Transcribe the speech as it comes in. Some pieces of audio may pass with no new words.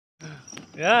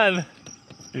Yan.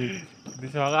 Hindi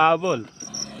siya makahabol.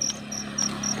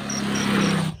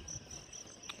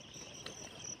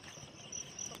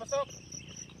 Pasok.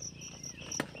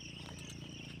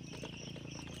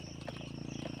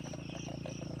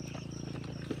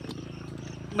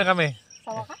 Na kami.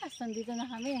 Sa wakas, nandito na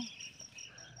kami.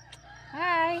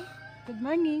 Hi! Good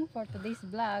morning for today's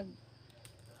vlog.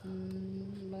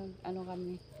 Ano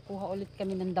kami, kuha ulit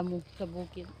kami ng damo sa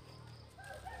bukid.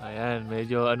 Ayan,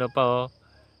 medyo ano pa oh.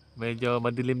 Medyo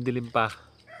madilim-dilim pa.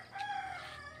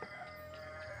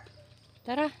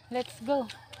 Tara, let's go.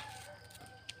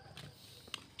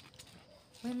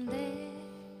 When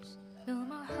there's no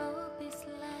more hope is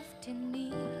left in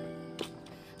me,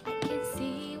 I can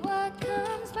see what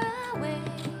comes my way,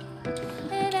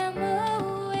 and I'm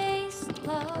always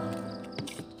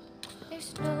lost.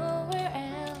 There's nowhere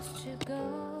else to go.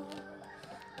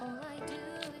 All I do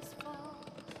is fall.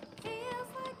 Feels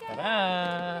like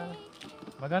Tara!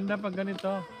 Maganda pag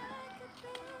ganito.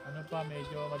 Ano pa,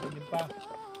 medyo madilim pa.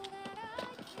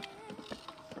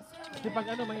 Kasi pag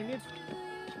ano, mainit.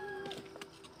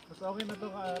 Mas okay na to,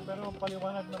 pero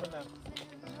paliwanag naman lang.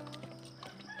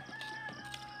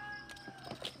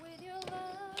 with your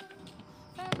love,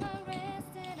 find my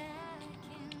rest and I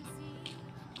can see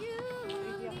you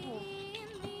in me.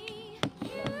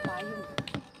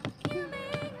 You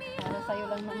make me Para sa'yo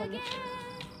lang naman eh.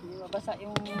 Hindi mabasa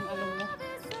yung ano mo.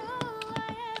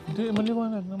 Hindi,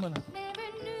 maliwanag naman. never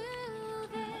knew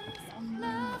this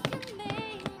love can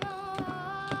make my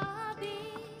heart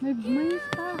beat. May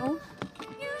tao.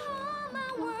 You hold my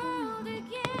world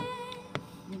again.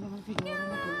 Hindi naman siguro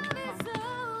na to. That's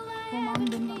all I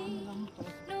Kumandun na need. lang to.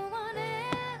 No one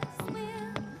else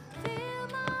will fill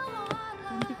my heart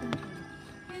like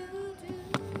you do.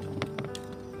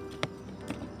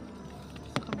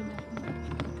 Sa kabila.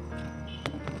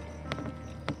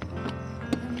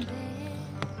 And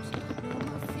there's no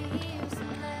more fears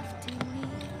left in me.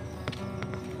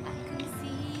 I can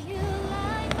see you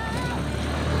light my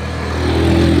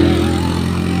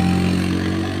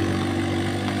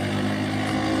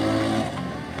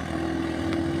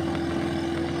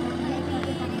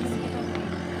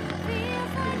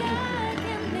feels like I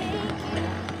can make it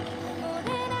more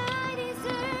than I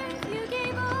deserve. You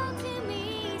gave all to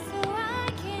me so I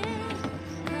can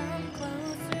come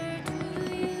closer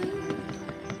to you.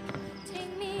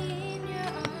 Take me in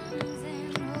your arms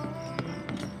and hold me.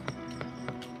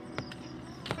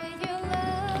 With your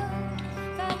love,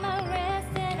 find my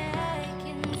rest and I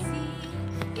can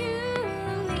see you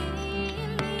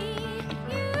in me.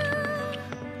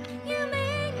 You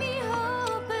make me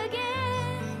hope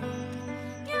again.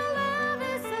 Your love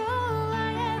is all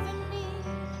I ever need.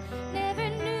 Never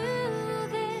knew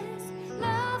this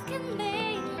love can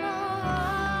make my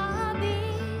heart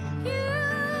beat.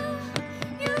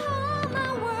 You hold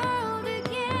my world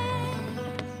again.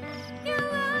 Your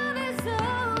love is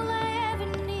all I ever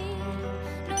need.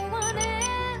 No one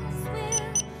else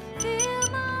will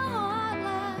fill my heart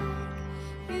like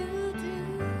you do.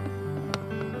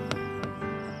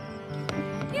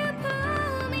 You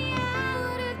pull me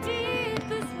out of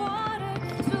deepest water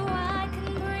so I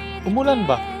can breathe Umulan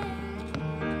ba? again.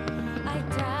 I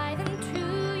dive into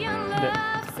your Hindi.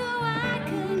 love so I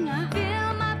can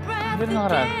feel my breath Hindi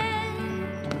nakaraan. again.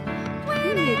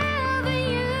 Whenever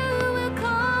you will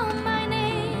call my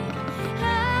name,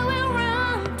 I will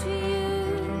run to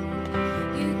you.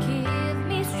 You give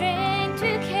me strength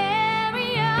to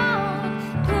carry on.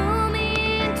 Pull me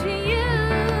into you.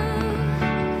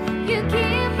 You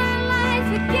give my life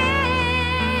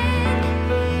again.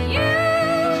 You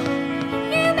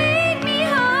make me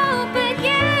hope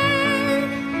again.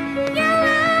 Your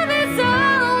love is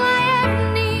all I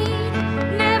ever need.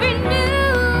 Never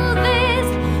knew this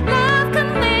love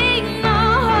could make my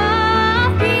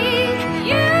heart beat.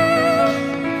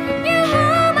 You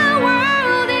hold my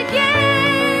world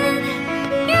again.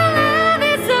 Your love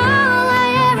is all I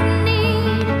ever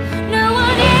need. No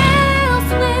one else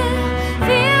will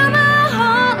fill my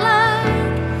heart like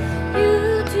you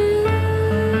do.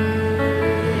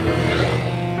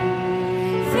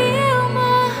 Fill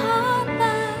my heart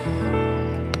like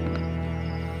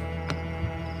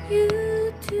you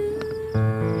do.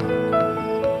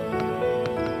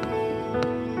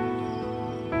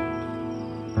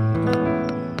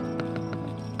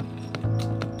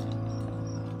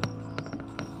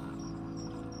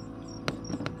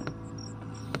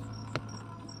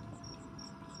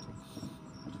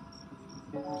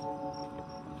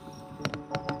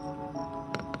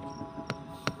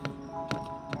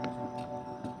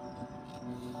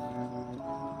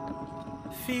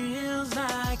 Feels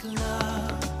like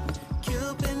love.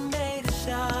 Cupid made a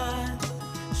shot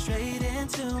straight in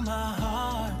into my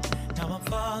heart. Now I'm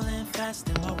falling fast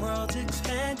and my world's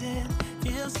expanding.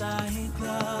 Feels like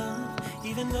love,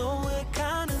 even though we're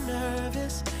kinda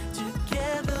nervous.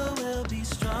 Together we'll be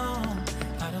strong.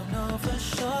 I don't know for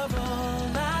sure,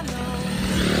 all I know.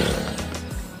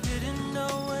 Didn't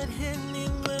know what hit me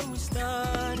when we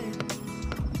started.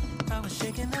 I was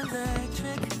shaking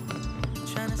electric,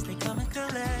 trying to stay calm and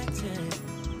collected.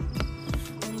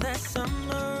 On that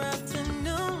summer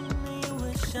afternoon, you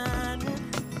were shining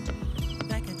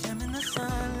like a gem in the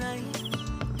sunlight.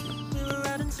 We were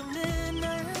out until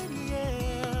midnight,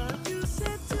 yeah. You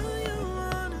said, do you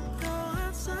wanna go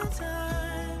out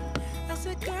sometime? I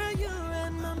said, girl, you're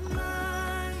in my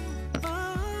mind.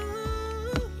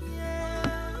 Oh,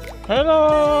 yeah.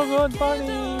 Hello! Good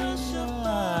morning!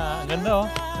 Ganda oh.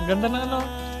 Ang ganda ng ano.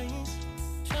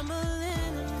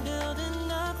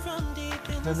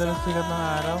 Ganda ng sikat ng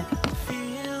araw.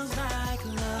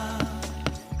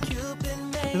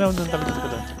 Sino doon tabi ko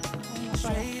doon?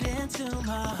 Straight into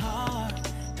my heart.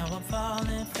 Now I'm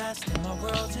falling fast and my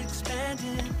world's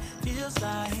expanding. Feels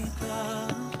like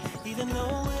love, even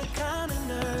though we're kinda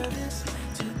nervous.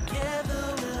 Together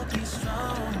we'll be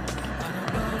strong. I don't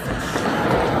know for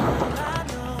sure. I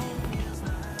know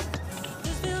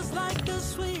this feels like the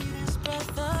sweetest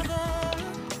breath of air.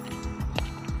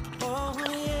 Oh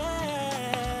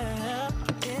yeah,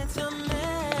 it's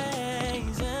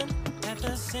amazing. At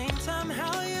the same time,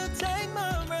 how you take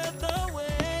my breath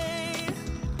away.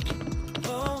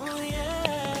 Oh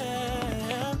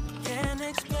yeah, can't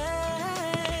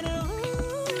explain.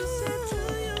 You said, do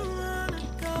you wanna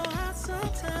go out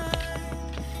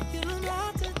sometime? You don't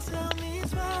have to tell me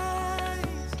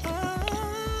twice.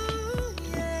 Oh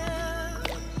yeah,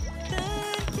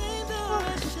 then came the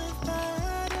rush of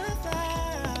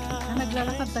butterflies.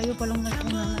 Naglalakad tayo palang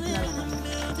naglalakad.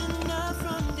 Building up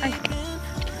from Ay, deep in.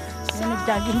 yan,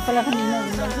 nag-jogging pala kanina.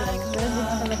 Pero din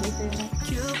ang talaga ito yun.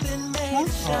 Cupid made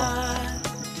a shot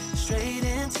straight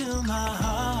into my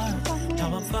heart.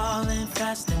 Now I'm falling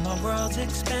fast and my world's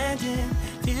expanding.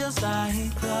 Feels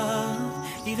like love,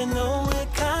 even though we're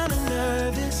kinda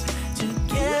nervous.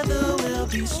 Together we'll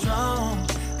be strong.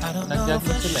 I don't know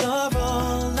for sure,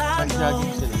 all I know.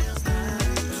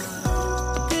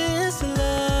 This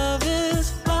love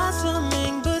is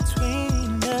blossoming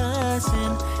between us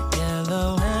in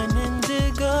yellow and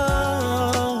indigo.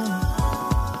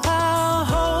 I'll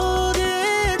hold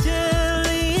it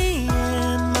gently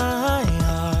in my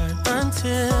heart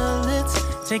until it's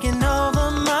taking over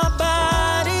my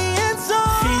body and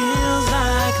soul. Feels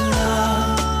like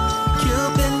love.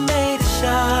 Cupid made a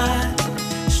shot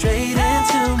straight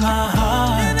into my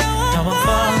heart. Now I'm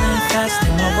falling fast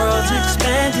and my world's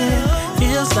expanding.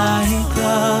 Feels like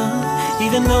love,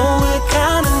 even though we're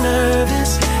kinda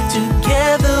nervous.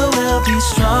 Together we'll be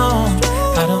strong.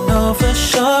 I don't know for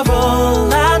sure,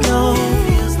 all I know.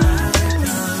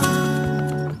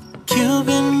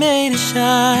 Cupid made a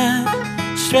shot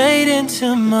straight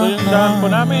into Ito my yung daan po heart.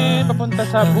 namin papunta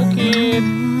sa bukid.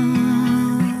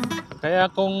 Kaya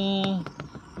kung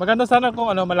maganda sana kung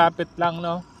ano malapit lang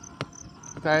no.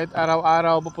 Kahit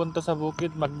araw-araw pupunta sa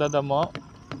bukid magdadamo.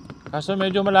 Kaso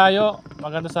medyo malayo.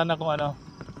 Maganda sana kung ano.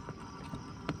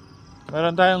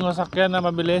 Meron tayong sasakyan na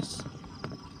mabilis.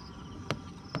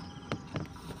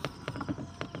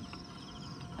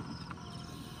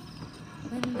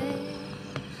 When there's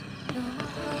no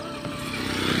hope,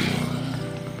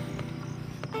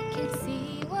 I can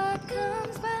see what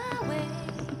comes my way,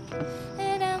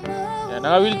 and I'm Yan,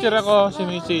 naka-wheelchair ako si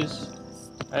Mrs.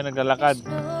 Ay, naglalakad.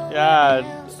 Yan.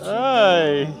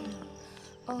 Ay.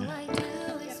 all I do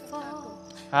is fall.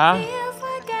 Ha? Feels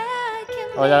like I can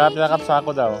O, yakap sa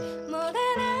ako daw. more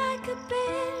than I could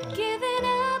bear. Giving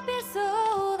up is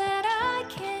all that I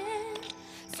can.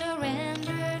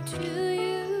 Surrender to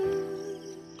you.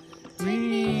 Take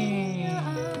me in your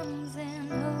arms and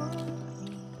hold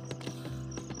me.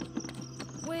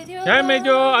 With your Yan,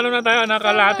 medyo ano na tayo,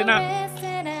 nakalahati na. caress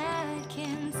and I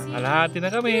can see Kalahati na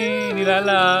kami,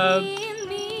 nilalab. in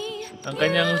me. Ang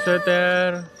kanyang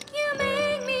sweater. You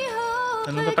make me whole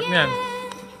Anong tatak niyan? again.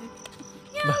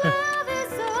 Your love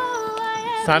is all I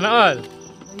ever Sana all.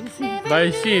 never By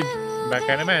Sid. knew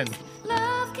Baka naman.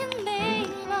 love can make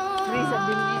Free sa my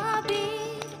binhi. heart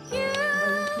beat.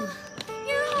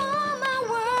 You hold my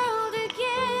world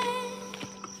again.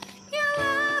 Your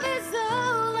love is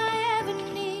all I ever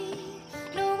need.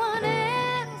 No one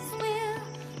else will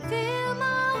fill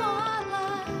my heart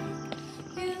like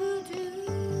you do.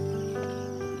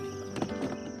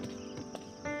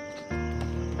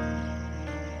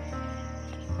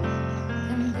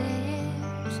 And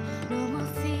there's no more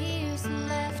fears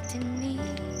left in me.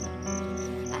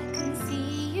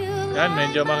 Yan,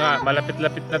 medyo mga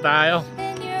malapit-lapit na tayo.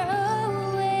 then you're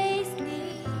always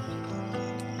near.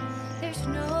 There's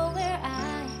nowhere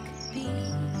I could be.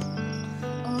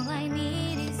 All I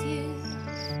need is you.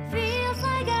 Feels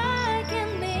like I can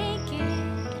make it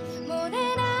more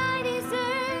than I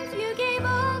deserve. You gave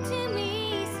all to me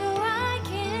so I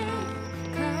can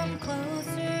come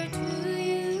closer to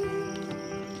you.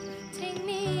 Take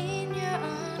me in your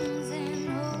arms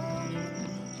and hold me.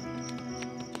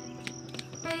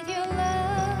 With your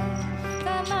love,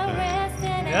 find my rest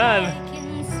and Yan. I can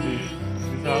see.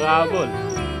 Hindi sa makakabol.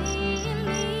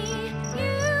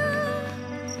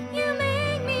 You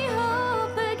make me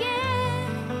hope again.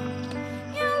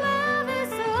 Your love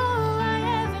is all I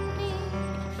ever need.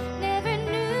 Never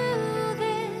knew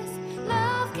this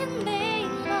love can make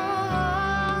my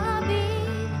heart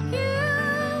beat.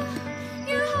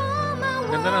 You hold my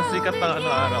world. Ganda ng sikat ng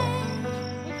araw.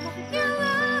 Your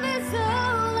love is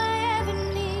all I ever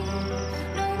need.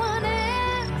 No one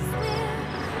else will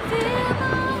fill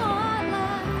my heart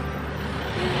like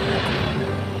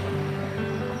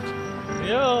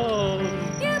Yo!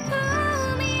 you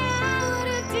pull me out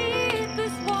of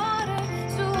deepest water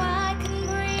so I can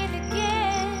breathe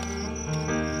again.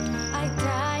 I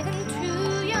dive into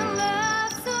your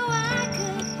love so I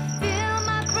could feel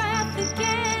my breath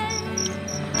again.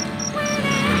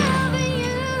 Whenever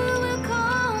you will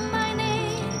call my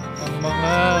name, Ang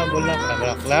mga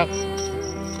bulaklak,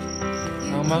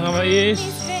 ang mga mais,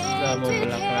 damo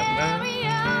bulaklak na.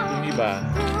 Yung iba,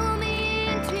 pull me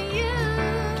into you.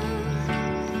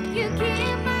 You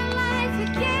give my life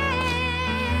again.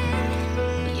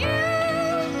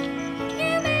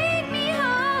 You make me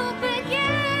hope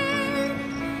again.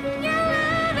 Your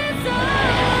love is all I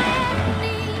ever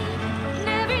need.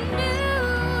 Never knew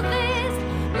this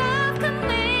love could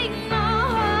make my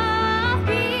heart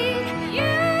beat.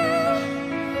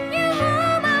 You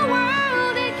hold my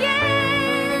world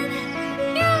again.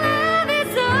 Your love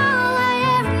is all I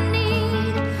ever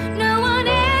need. No one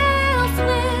else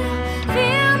will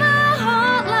fill my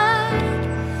heart like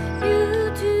you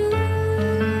do.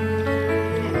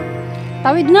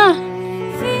 Tawid na.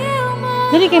 Fill my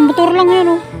Dali, kay motor lang yan,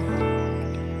 oh.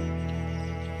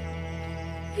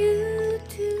 you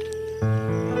do.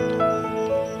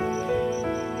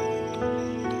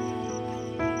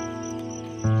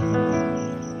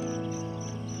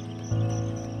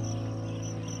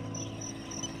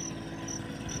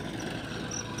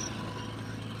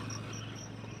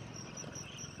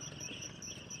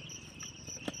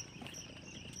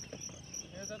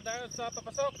 saan tayo sa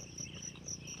papasok?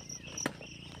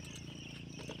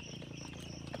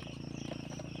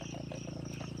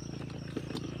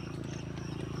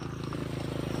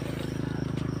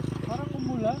 Parang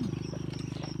umulan.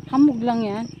 Hamog lang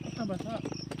yan. Basa.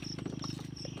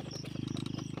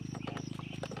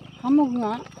 Hamog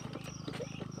nga.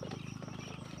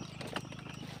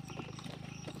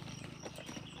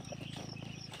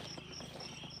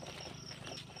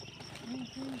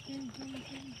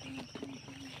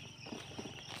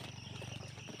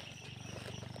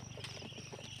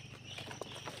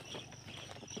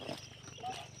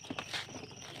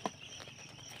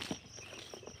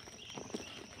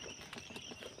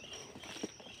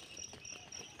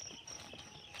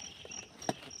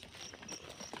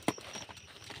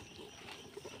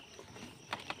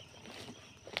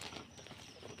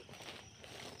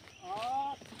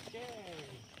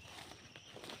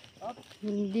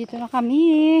 Dito na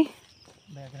kami.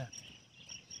 Bayak na.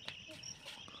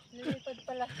 Lilipad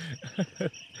pala.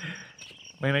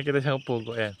 May nakita siyang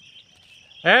pugo. Ayan.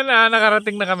 Ayan na,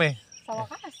 nakarating na kami. Sa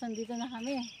wakas, nandito na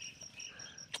kami.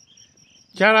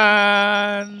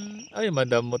 Charan! Ay,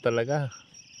 madam mo talaga.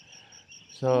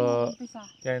 So, Umpisa.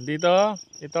 yan, dito,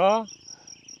 ito.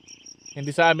 Hindi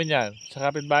sa amin yan. Sa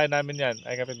kapitbahay namin yan.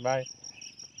 Ay, kapitbahay.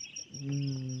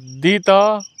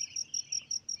 Dito,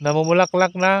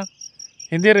 namumulaklak na.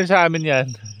 Hindi rin sa amin yan.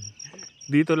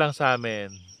 Dito lang sa amin.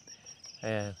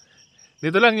 Ayan.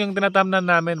 Dito lang yung tinatamnan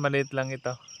namin. Maliit lang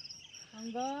ito.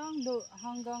 Hanggang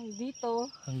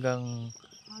dito. Hanggang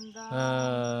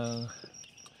Hanggang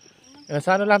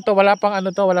sa ano lang to, wala pang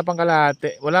ano to, wala pang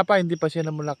kalahati. Wala pa, hindi pa siya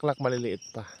namulaklak, maliliit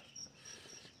pa.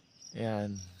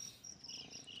 Ayan.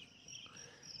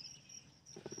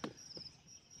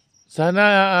 Sana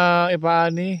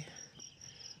ipaani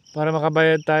para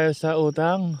makabayad tayo sa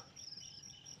utang.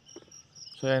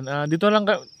 So ayan, dito lang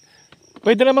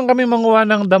pwede naman kami manguha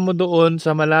ng damo doon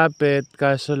sa malapit,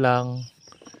 kaso lang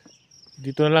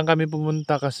dito na lang kami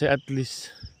pumunta kasi at least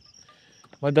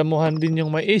madamuhan din yung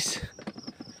mais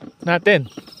natin.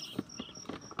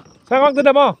 Saan magdada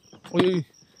mo? Uy, uy.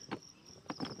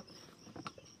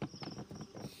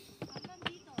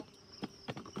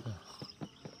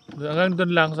 Hanggang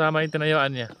doon lang sa may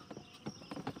tinayuan niya.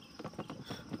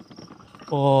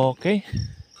 Okay.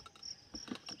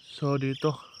 So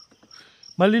dito.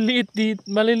 Maliliit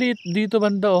dito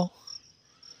banda oh.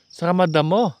 Saka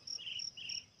madamo.